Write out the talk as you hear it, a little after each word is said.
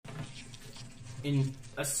in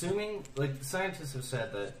assuming, like, the scientists have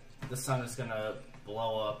said that the sun is gonna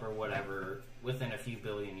blow up or whatever within a few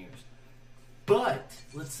billion years. But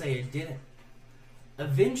let's say it didn't.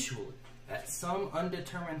 Eventually, at some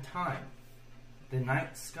undetermined time, the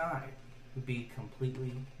night sky would be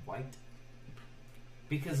completely white.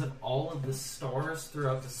 Because of all of the stars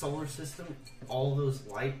throughout the solar system, all those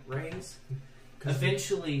light rays,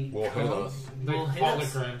 eventually will hit us. The will hit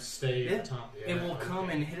us. holograms stay Yeah. at the top. It will come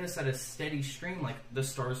and hit us at a steady stream like the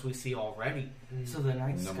stars we see already. So the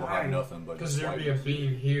night And then sky... we'll have nothing but Because just there'd be a whiteness.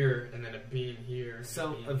 beam here and then a beam here. and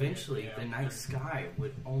So a beam eventually, here. the night sky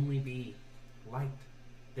would only be light.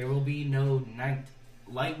 There will be no night.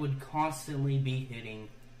 Light would constantly be hitting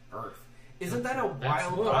Earth. Isn't that a That's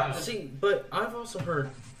wild wild. thought? See, but I've also heard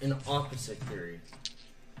an opposite theory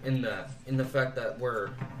in the fact that where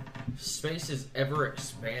space is ever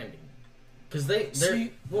expanding. Because they're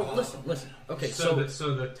See- well, listen. Okay, so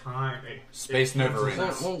the time Space never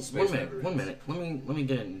ends. One Space never minute. ends. Let me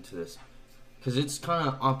get into this because it's kind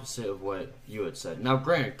of opposite of what you had said. Now,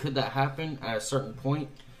 granted, could that happen at a certain point,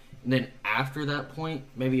 and then after that point,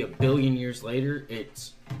 maybe a billion years later,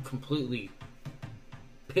 it's completely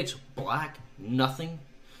pitch black, nothing?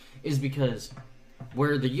 Is because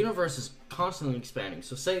where the universe is constantly expanding.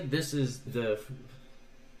 So, say this is the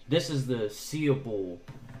seeable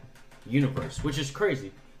universe, which is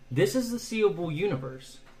crazy. This is the seeable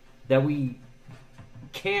universe that we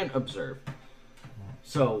can observe.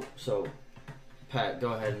 So Pat,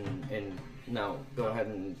 go ahead and now go ahead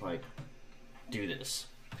and like do this.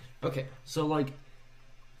 Okay, so like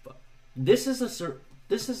this is the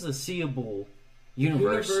seeable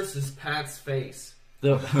universe. The universe is Pat's face.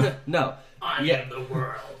 No, I Yeah. am the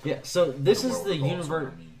world. yeah. So this The is world the revolves universe.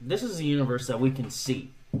 around me. This is the universe that we can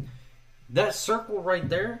see. That circle right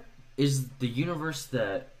there is the universe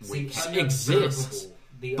that exists.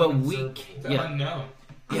 The But we unobservable. The Yeah. unknown.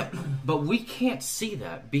 Yeah, but we can't see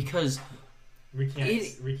that because, We can't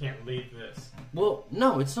It- we can't leave this. well,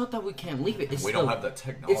 no, it's not that we can't leave it. It's We the, don't have the it's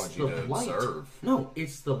technology the to light. observe. No,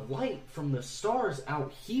 it's the light from the stars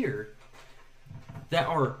out here that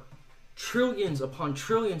are trillions upon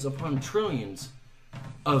trillions upon trillions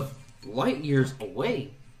of light years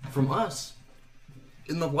away from us,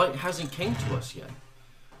 and the light hasn't came to us yet,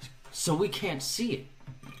 so we can't see it.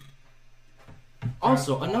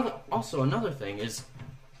 Also, another thing is,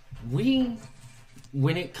 when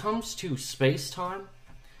it comes to space-time,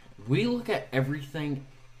 we look at everything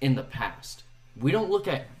in the past. We don't look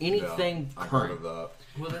at anything Yeah, I heard current. of that.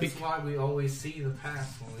 Well, that's why we always see the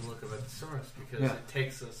past when we look up at the stars, because Yeah. it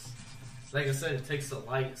takes us, like I said, it takes the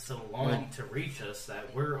light so long Right. to reach us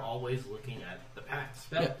that we're always looking at the past.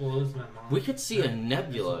 That Yeah. blows my mind. We could see a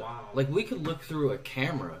nebula. wild. Like, we could look through a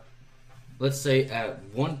camera, let's say at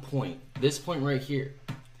one point, this point right here,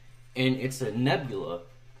 and it's a nebula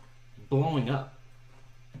blowing up.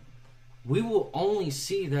 We will only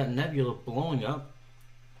see that nebula blowing up,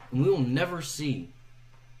 and we will never see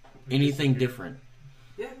anything different.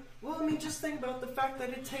 Yeah. Well, I mean, just think about the fact that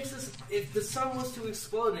it takes us. If the sun was to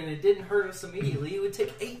explode and it didn't hurt us immediately, it would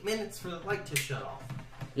take 8 minutes for the light to shut off.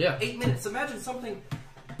 Yeah. 8 minutes. Imagine something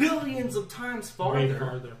billions of times Way farther,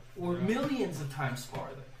 farther. or Yeah. millions of times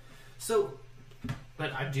farther. So,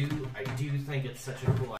 but I do think it's such a cool